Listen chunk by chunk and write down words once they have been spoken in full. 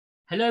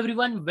Hello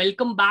everyone,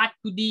 welcome back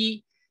to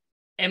the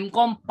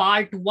MCOM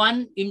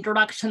Part1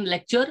 introduction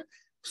lecture.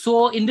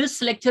 So in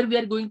this lecture, we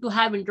are going to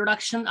have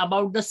introduction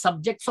about the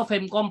subjects of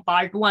MCOM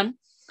Part1.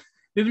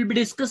 We will be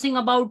discussing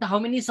about how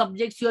many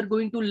subjects you are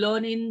going to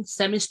learn in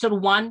semester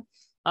 1,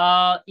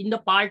 in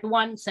the part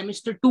 1,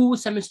 semester 2,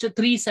 semester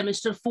 3,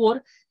 semester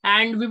 4,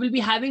 and we will be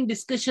having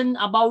discussion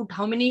about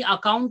how many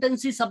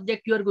accountancy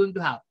subject you are going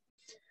to have.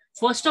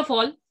 First of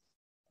all,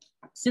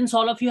 since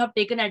all of you have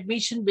taken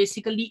admission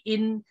basically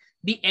in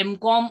the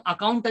MCOM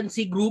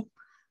accountancy group,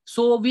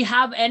 so we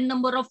have n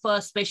number of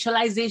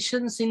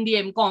specializations in the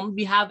MCOM.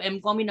 We have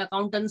MCOM in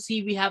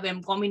accountancy, we have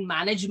MCOM in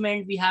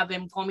management, we have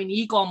MCOM in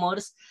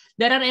e-commerce.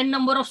 There are n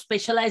number of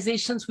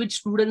specializations which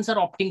students are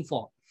opting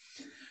for.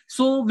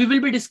 So we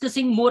will be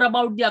discussing more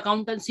about the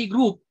accountancy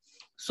group.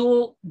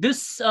 So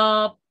this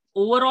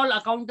overall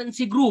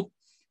accountancy group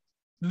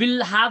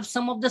will have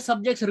some of the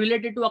subjects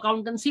related to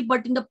accountancy,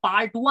 but in the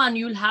part 1,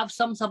 you will have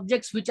some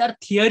subjects which are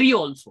theory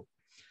also.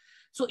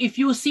 So if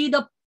you see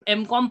the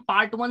MCOM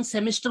part 1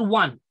 semester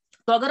 1,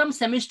 तो अगर हम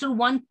semester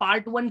 1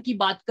 part 1 की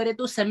बात करें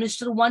तो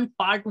semester 1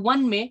 part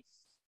 1 में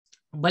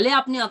भले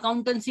आपने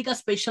accountancy का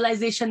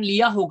specialization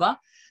लिया होगा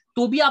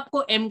तो भी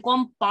आपको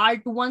MCOM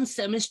part 1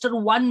 semester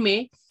 1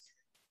 में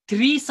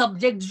 3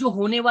 subjects जो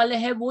होने वाले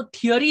हैं वो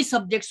theory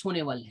subjects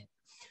होने वाले हैं.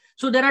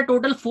 So there are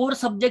total 4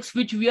 subjects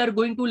which we are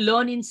going to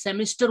learn in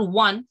semester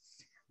 1.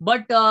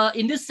 But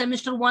in this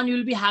semester 1, you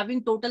will be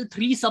having total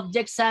 3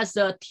 subjects as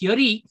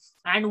theory,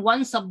 and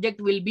 1 subject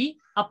will be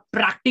a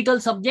practical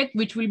subject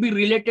which will be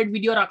related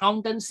with your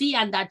accountancy,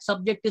 and that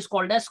subject is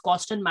called as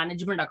cost and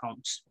management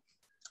accounts.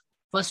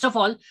 First of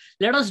all,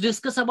 let us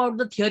discuss about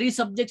the theory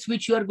subjects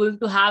which you are going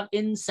to have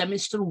in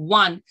semester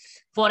 1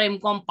 for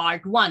MCOM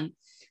part 1.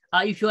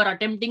 If you are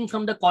attempting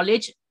from the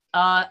college,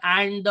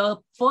 and the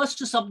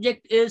first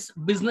subject is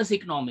business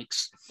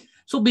economics.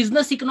 So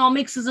business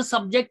economics is a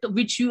subject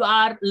which you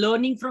are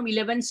learning from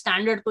 11th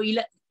standard. तो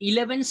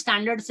 11th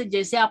standard से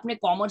जैसे आपने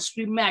commerce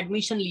stream में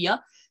admission लिया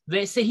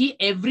वैसे ही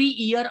every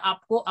year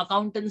आपको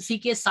accountancy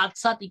के साथ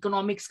साथ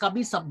इकोनॉमिक्स का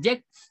भी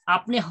सब्जेक्ट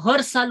आपने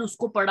हर साल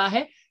उसको पढ़ा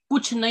है,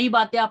 कुछ नई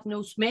बातें आपने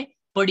उसमें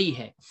पढ़ी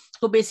है.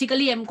 तो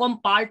बेसिकली एमकॉम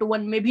पार्ट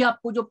 1 में भी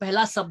आपको जो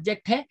पहला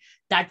सब्जेक्ट है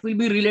that will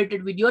be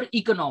related with your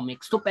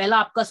economics. तो पहला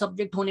आपका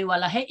सब्जेक्ट होने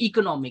वाला है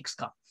इकोनॉमिक्स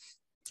का.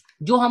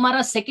 जो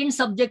हमारा सेकंड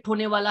सब्जेक्ट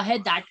होने वाला है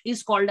that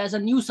is called as a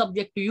new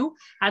subject to you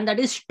and that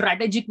is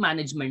strategic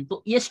management.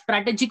 तो ये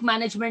स्ट्रेटेजिक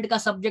मैनेजमेंट का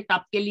सब्जेक्ट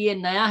आपके लिए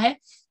नया है,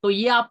 तो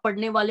ये आप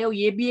पढ़ने वाले हो.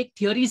 ये भी एक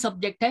थियोरी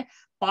सब्जेक्ट है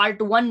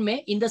पार्ट 1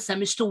 में इन द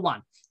सेमेस्टर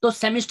 1. तो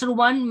सेमेस्टर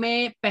 1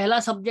 में पहला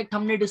सब्जेक्ट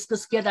हमने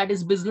डिस्कस किया दैट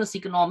इज बिजनेस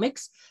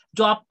इकोनॉमिक्स,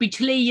 जो आप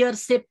पिछले ईयर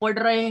से पढ़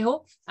रहे हो,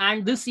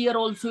 and this year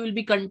also will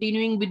be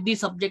continuing with the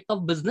subject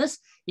of business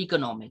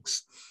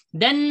economics.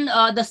 Then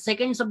the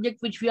second subject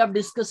which we have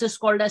discussed is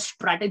called as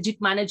strategic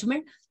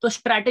management. तो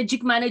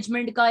strategic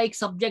management का एक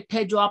सब्जेक्ट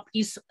है जो आप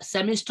इस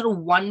सेमेस्टर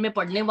 1 में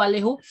पढ़ने वाले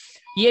हो.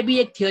 ये भी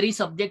एक थियोरी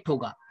सब्जेक्ट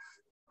होगा.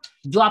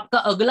 जो आपका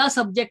अगला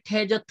सब्जेक्ट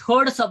है, जो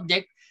third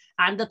subject,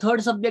 and the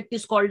third subject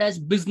is called as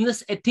business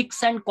ethics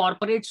and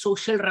corporate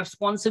social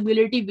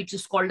responsibility, which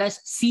is called as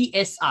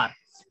CSR.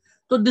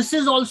 So this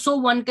is also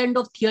one kind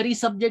of theory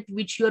subject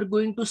which you are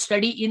going to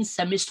study in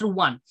semester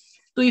 1.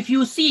 So if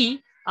you see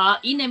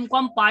in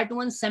MCOM part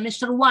 1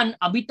 semester 1,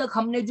 अभी तक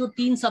हमने जो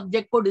 3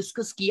 subject को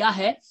discuss किया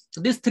है,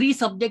 this 3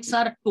 subjects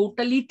are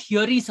totally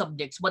theory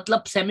subjects.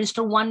 मतलब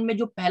semester 1 में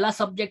जो पहला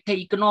सब्जेक्ट है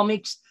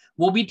इकोनॉमिक्स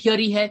वो भी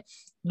थियोरी है.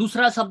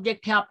 दूसरा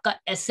सब्जेक्ट है आपका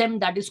SM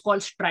that is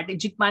called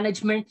strategic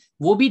management,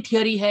 वो भी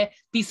थियोरी है.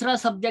 तीसरा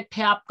सब्जेक्ट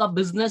है आपका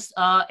business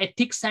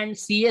ethics and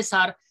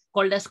CSR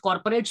called as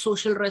corporate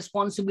social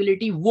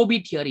responsibility, वो भी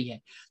थियोरी है.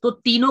 तो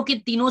तीनों के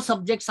तीनों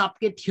सब्जेक्ट्स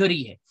आपके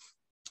थियोरी है.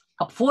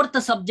 अब फोर्थ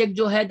सब्जेक्ट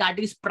जो है दैट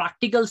इज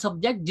प्रैक्टिकल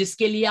सब्जेक्ट,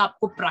 जिसके लिए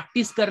आपको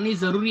प्रैक्टिस करनी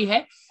जरूरी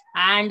है,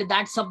 and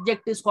that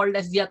subject is called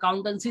as the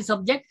accountancy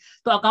subject.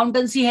 तो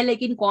अकाउंटेंसी है,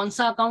 लेकिन कौन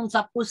सा अकाउंट्स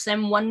आपको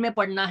सेम 1 में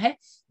पढ़ना है.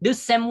 This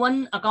same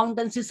 1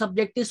 accountancy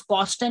subject is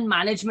cost and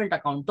management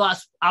account. तो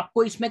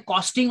आपको इसमें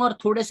कॉस्टिंग और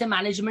थोड़े से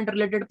मैनेजमेंट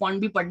रिलेटेड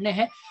पॉइंट भी पढ़ने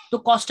हैं. तो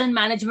कॉस्ट एंड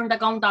मैनेजमेंट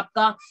अकाउंट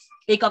आपका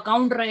एक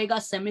अकाउंट रहेगा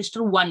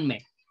सेमेस्टर 1 में.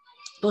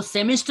 तो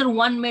सेमेस्टर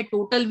 1 में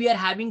total we are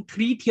having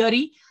 3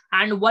 theory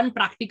and 1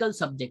 practical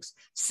subjects.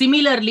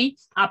 Similarly,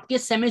 आपके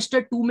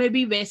सेमेस्टर 2 में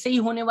भी वैसे ही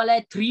होने वाला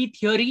है, 3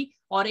 थियोरी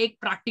और एक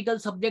प्रैक्टिकल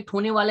सब्जेक्ट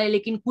होने वाला है,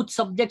 लेकिन कुछ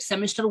सब्जेक्ट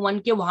सेमेस्टर 1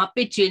 के वहां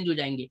पे चेंज हो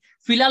जाएंगे.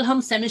 फिलहाल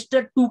हम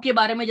सेमेस्टर 2 के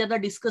बारे में ज्यादा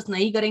डिस्कस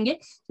नहीं करेंगे.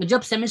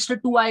 जब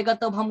सेमेस्टर 2 आएगा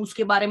तब हम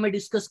उसके बारे में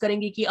डिस्कस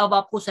करेंगे कि अब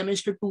आपको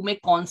सेमेस्टर 2 में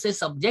कौन से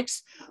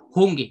सब्जेक्ट्स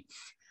होंगे.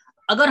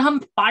 अगर हम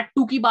पार्ट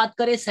 2 की बात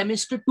करें,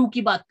 सेमेस्टर 2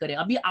 की बात करें,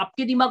 अभी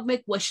आपके दिमाग में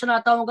एक क्वेश्चन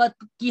आता होगा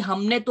कि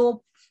हमने तो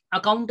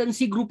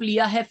अकाउंटेंसी ग्रुप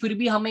लिया है, फिर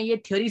भी हमें ये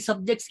थियोरी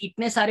सब्जेक्ट्स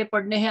इतने सारे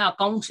पढ़ने हैं,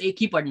 अकाउंट्स एक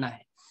ही पढ़ना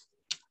है.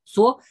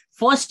 सो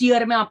फर्स्ट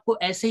ईयर में आपको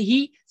ऐसे ही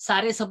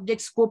सारे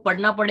सब्जेक्ट्स को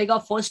पढ़ना पड़ेगा.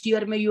 फर्स्ट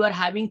ईयर में you are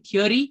having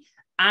theory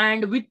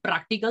and with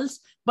practicals,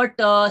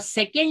 but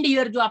second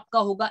year जो आपका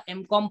होगा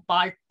MCOM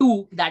part 2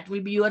 that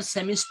will be your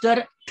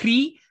semester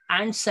 3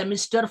 end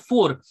semester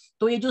 4.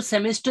 तो ये जो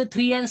सेमेस्टर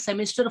 3 एंड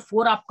सेमेस्टर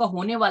 4 आपका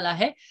होने वाला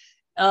है,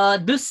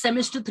 दिस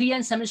सेमेस्टर 3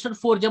 एंड सेमेस्टर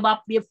 4 जब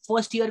आप ये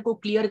फर्स्ट ईयर को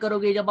क्लियर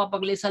करोगे, जब आप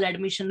अगले साल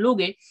एडमिशन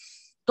लोगे,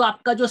 तो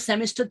आपका जो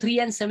सेमेस्टर 3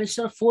 एंड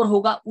सेमेस्टर 4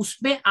 होगा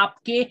उसमें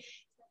आपके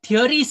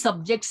थियोरी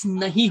सब्जेक्ट्स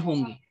नहीं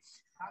होंगे.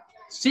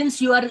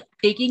 Since you are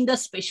taking the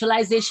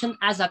specialisation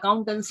as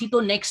accountancy, तो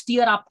नेक्स्ट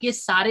ईयर आपके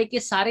सारे के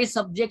सारे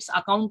सब्जेक्ट्स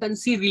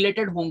अकाउंटेंसी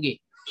रिलेटेड होंगे.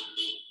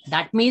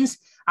 दैट मीन्स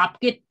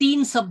आपके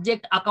 3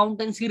 सब्जेक्ट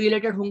अकाउंटेंसी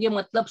रिलेटेड होंगे,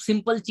 मतलब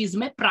सिंपल चीज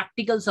में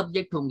प्रैक्टिकल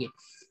सब्जेक्ट होंगे.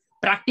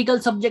 प्रैक्टिकल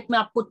सब्जेक्ट में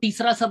आपको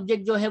तीसरा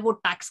सब्जेक्ट जो है वो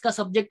टैक्स का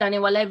सब्जेक्ट आने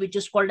वाला है, which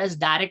is called as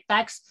direct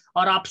tax.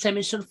 और आप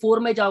सेमेस्टर 4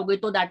 में जाओगे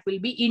तो that will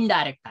be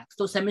indirect tax.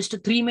 तो सेमेस्टर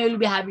 3 में will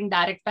be having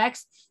direct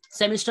tax,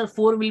 semester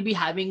 4 will be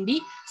having the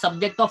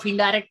subject of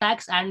indirect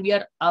tax, and we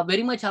are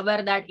very much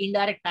aware that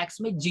indirect tax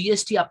में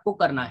GST आपको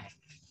करना है.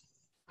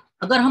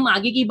 अगर हम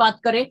आगे की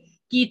बात करें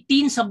कि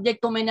 3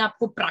 सब्जेक्ट तो मैंने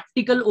आपको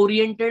practical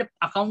oriented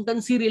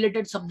accountancy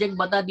related subject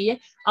बता दिए.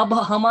 अब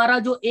हमारा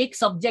जो एक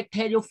सब्जेक्ट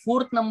है, जो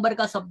 4th नंबर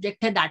का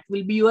सब्जेक्ट है, that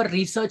will be your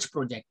research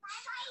project.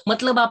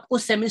 मतलब आपको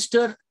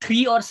सेमेस्टर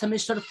 3 और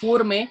सेमेस्टर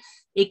 4 में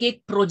एक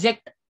एक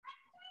प्रोजेक्ट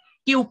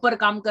के ऊपर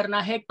काम करना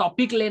है,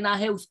 टॉपिक लेना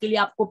है, उसके लिए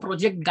आपको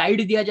प्रोजेक्ट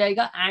गाइड दिया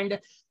जाएगा. And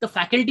the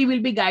faculty will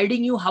be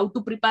guiding you how to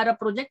prepare a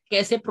project,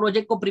 कैसे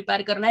प्रोजेक्ट को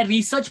प्रिपेयर करना है.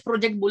 रिसर्च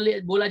प्रोजेक्ट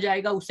बोला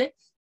जाएगा उसे.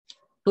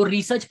 तो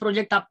रिसर्च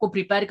प्रोजेक्ट आपको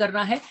प्रिपेयर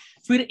करना है,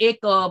 फिर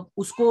एक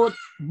उसको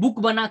बुक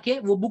बना के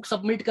वो बुक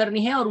सबमिट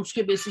करनी है और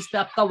उसके बेसिस पे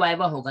आपका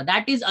वाइवा होगा.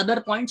 That is other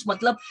points.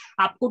 मतलब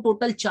आपको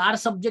टोटल 4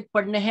 सब्जेक्ट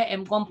पढ़ने हैं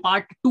एमकॉम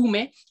पार्ट 2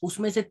 में,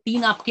 उसमें से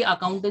 3 आपके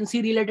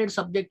अकाउंटेंसी रिलेटेड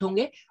सब्जेक्ट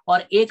होंगे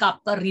और एक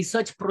आपका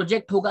रिसर्च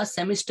प्रोजेक्ट होगा.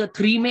 सेमेस्टर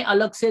 3 में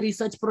अलग से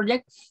रिसर्च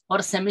प्रोजेक्ट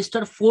और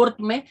सेमेस्टर 4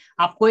 में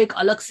आपको एक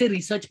अलग से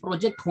रिसर्च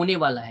प्रोजेक्ट होने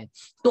वाला है.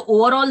 तो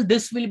overall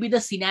this will be the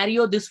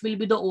scenario, this will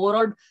be the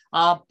overall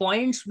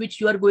points which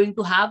you are going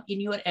to have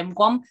in your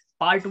MCOM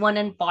Part 1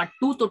 and Part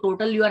 2. So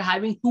total you are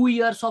having 2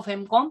 years of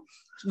MCOM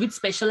with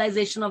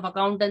specialization of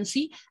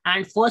accountancy,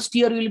 and first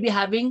year you will be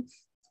having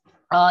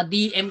the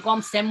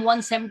MCOM Sem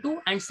 1, Sem 2,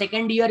 and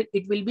second year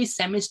it will be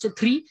semester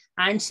 3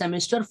 and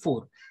semester 4.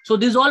 So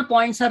these all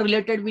points are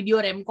related with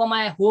your MCOM.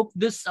 I hope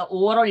this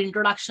overall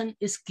introduction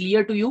is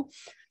clear to you.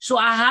 So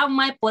I have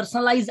my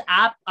personalized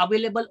app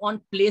available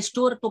on Play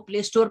Store. तो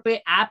Play Store पे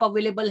app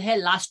available है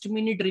Last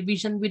Minute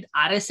Revision with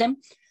RSM.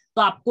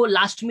 तो आपको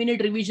last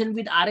minute revision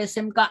with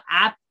RSM का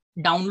app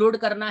download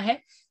करना है.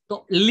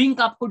 तो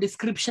link आपको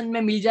डिस्क्रिप्शन में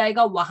मिल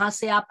जाएगा, वहां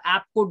से आप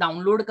ऐप को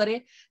डाउनलोड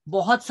करें.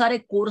 बहुत सारे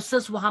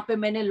कोर्सेस वहां पे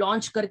मैंने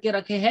लॉन्च करके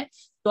रखे हैं.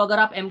 तो अगर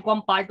आप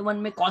एमकॉम पार्ट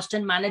 1 में कॉस्ट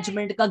एंड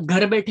मैनेजमेंट का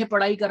घर बैठे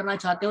पढ़ाई करना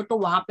चाहते हो तो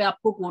वहां पे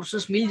आपको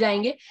कोर्सेस मिल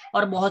जाएंगे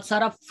और बहुत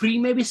सारा फ्री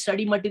में भी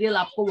स्टडी मटेरियल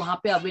आपको वहां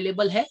पे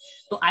अवेलेबल है.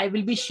 तो I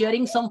will be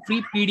sharing some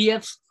free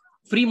PDFs,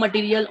 free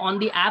material on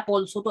the app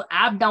also. तो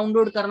ऐप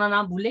डाउनलोड करना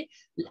ना भूले.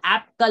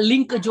 ऐप का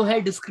लिंक जो है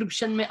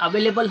डिस्क्रिप्शन में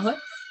अवेलेबल है.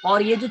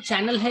 और ये जो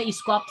चैनल है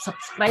इसको आप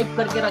सब्सक्राइब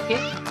करके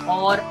रखें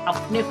और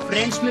अपने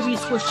फ्रेंड्स में भी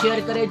इसको शेयर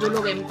करें जो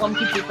लोग एमकॉम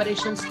की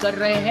प्रिपरेशंस कर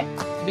रहे हैं,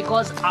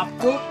 बिकॉज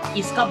आपको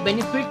इसका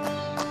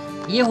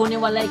बेनिफिट ये होने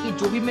वाला है कि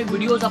जो भी मैं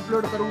वीडियोस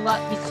अपलोड करूंगा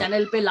इस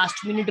चैनल पे,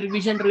 last minute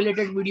revision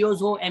related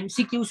videos हो,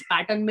 एमसीक्यूज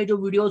पैटर्न में जो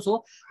वीडियोस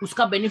हो,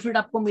 उसका बेनिफिट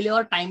आपको मिले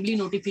और टाइमली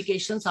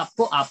नोटिफिकेशंस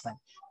आपको आ पाए.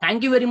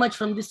 Thank you very much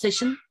from this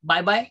session.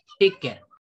 Bye bye. Take care.